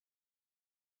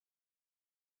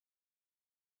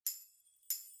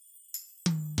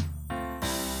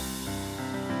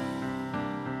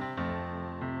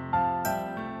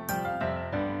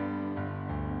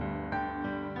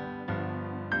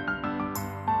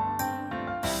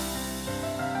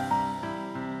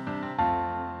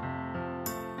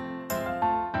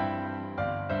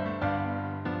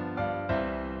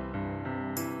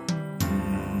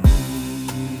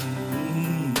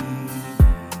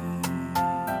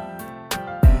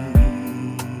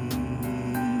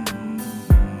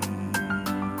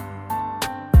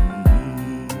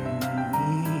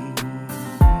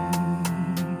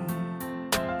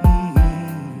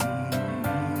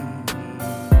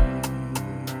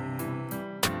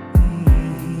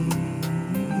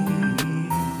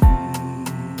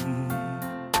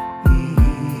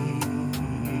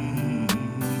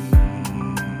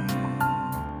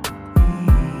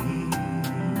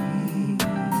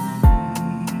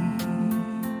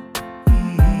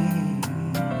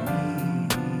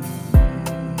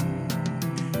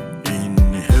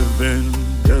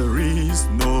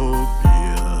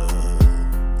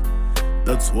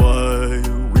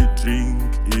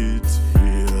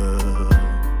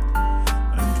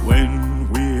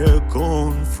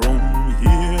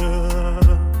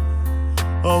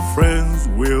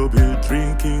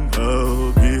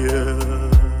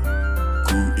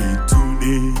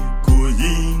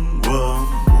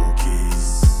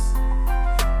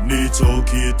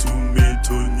nichoke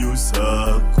tumetonyo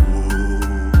sako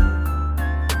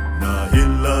na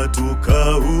hila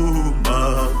tukaumako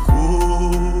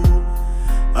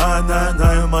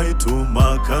anana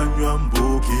maituma kanywa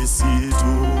mbuki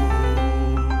situ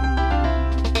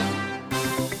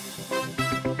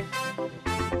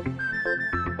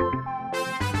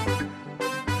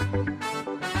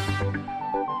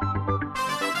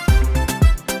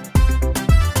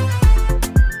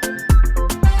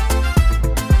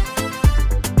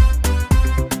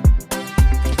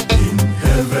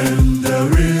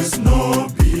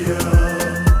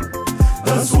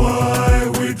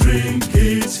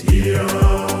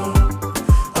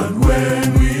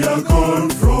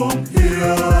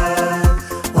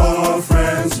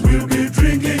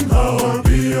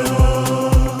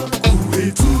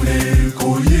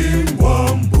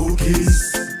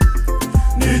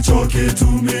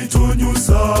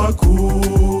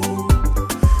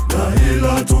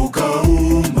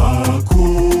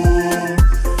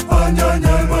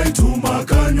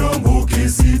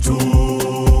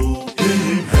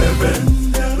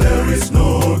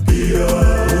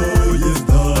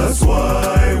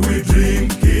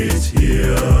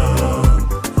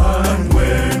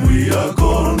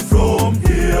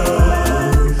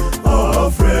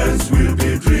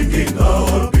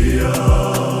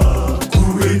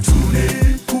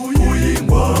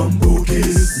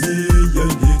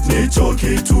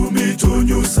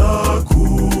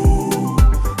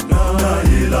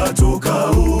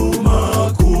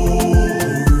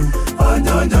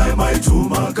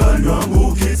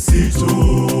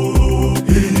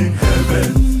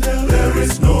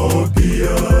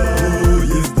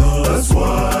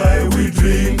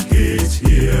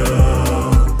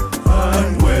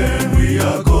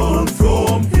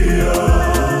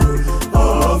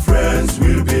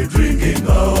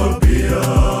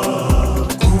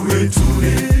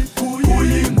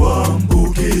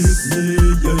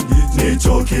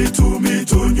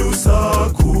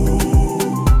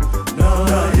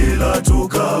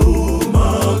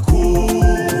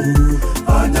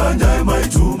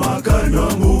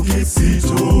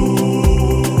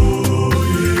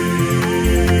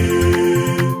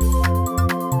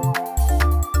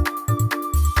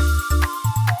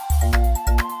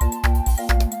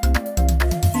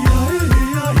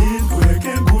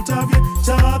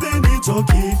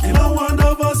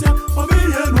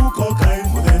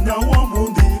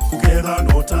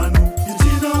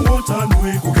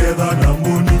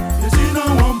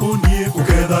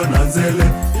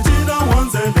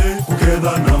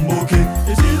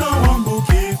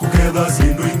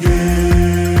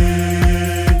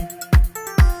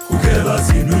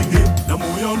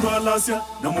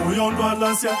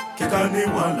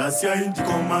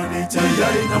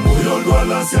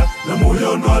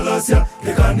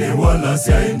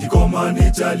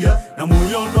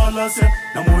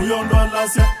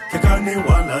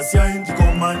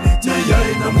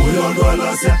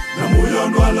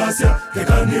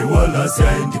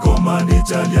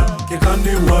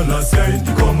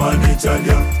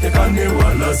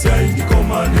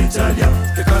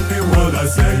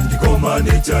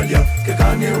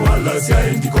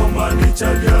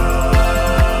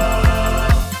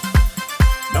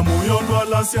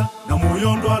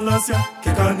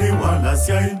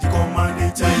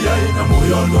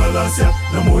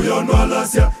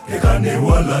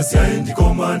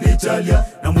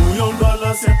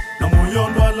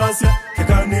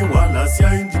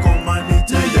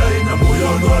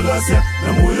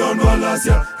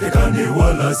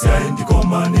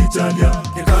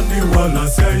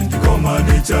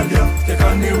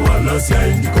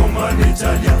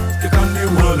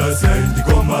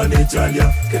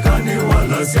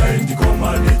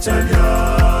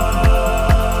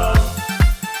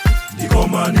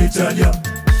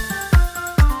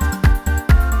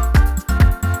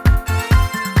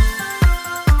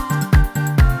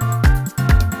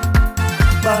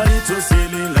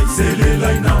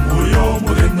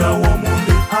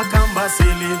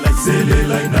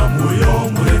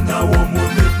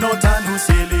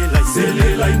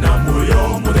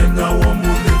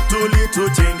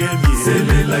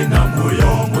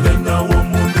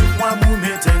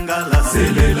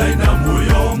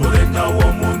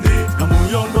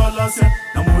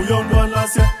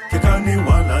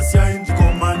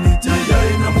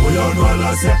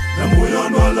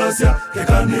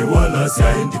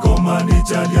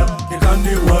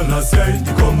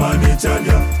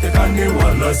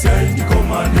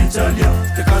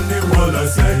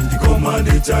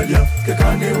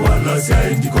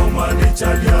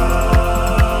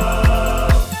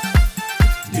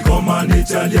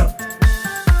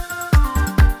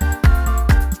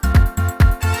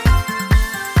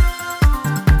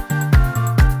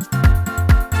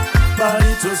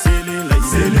tulito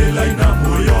selela ina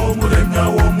moyo murena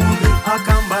wo munde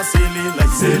akamba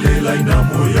selela ina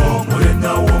moyo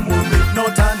murena wo munde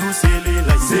notanu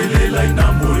selela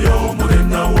ina moyo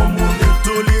murena wo munde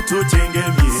tulito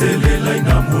chengemi selela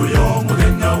ina moyo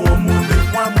murena wo munde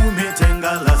mwamume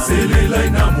tengala selela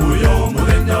ina moyo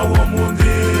murena wo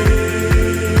munde.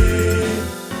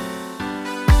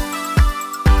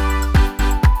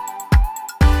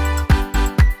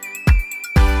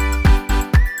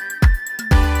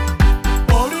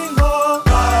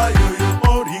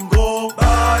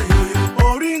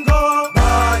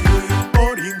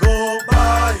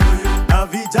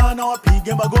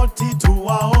 Wapige magoti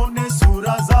tuwaone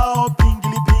sura zao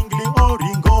pingili pingili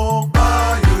oringo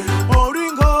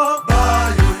oringo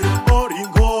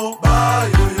oringo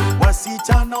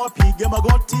wasichana wapige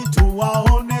magoti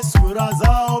tuwaone sura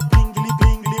zao pingili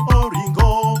pingili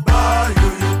oringo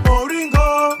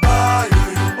oringo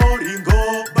oringo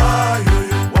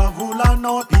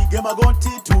wavulana wapige magoti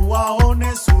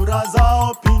tuwaone sura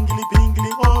zao pingili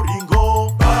pingili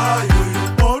oringo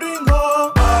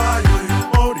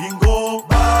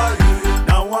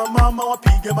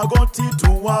wapige magoti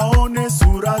tuwaone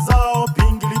sura zao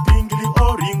pingili pingili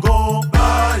oringo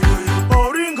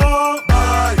oringo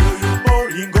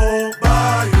oringo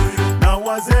na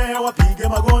wazee wapige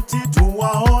magoti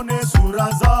tuwaone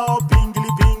sura zao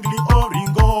pingili pingili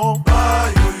oringo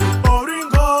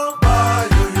oringo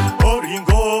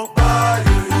oringo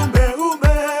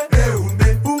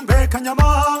umbe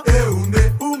kanyama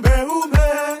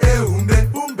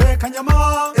umbe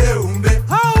kanyama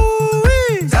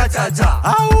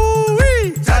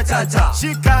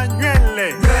shika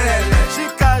nywele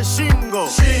shika shingo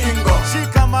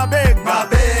shika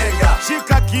mabega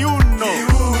shika kiuno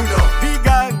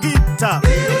piga gita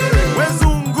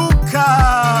wezunguka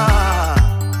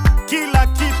kila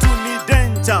kitu ni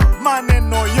danger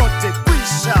maneno yote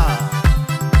kwisha.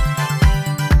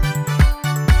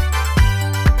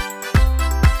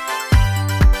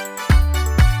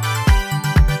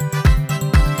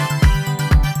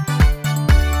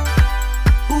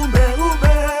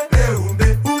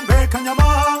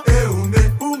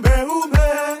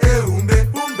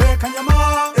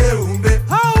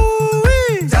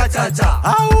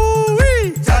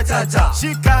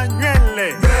 Shika